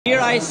Here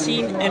I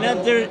seen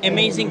another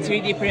amazing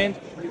 3D print.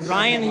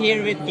 Ryan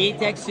here with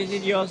GTEx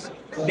Studios.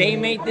 They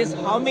made this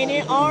how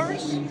many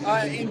hours?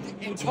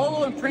 In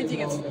total in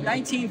printing, it's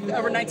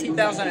over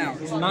 19,000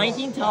 hours.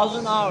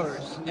 19,000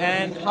 hours.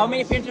 And how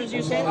many printers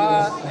you said?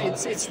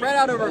 It's spread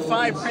out over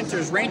 5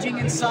 printers, ranging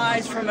in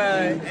size from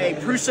a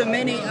Prusa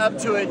Mini up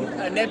to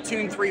a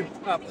Neptune 3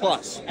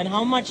 Plus. And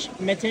how much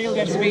material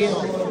gets made?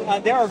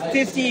 There are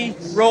 50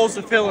 rolls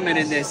of filament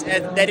in this,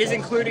 and that is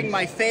including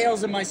my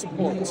fails and my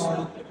supports.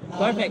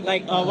 Perfect.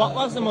 Like, what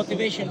was the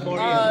motivation for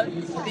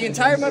you? The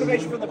entire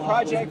motivation for the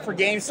project for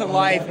Games to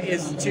Life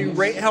is to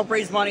help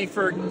raise money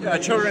for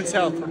Children's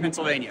Health for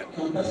Pennsylvania.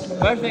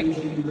 Perfect.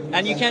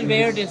 And you can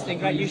wear this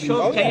thing, right?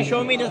 Can you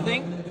show me the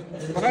thing?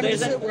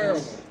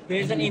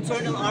 There's an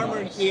internal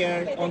armor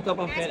here on top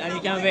of it, and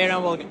you can wear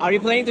and walk. Are you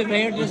planning to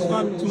wear this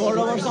one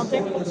tomorrow or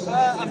something?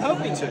 I'm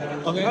hoping to.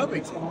 Okay. I'm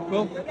hoping to.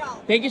 Cool.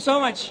 Thank you so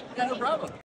much. Yeah, no problem.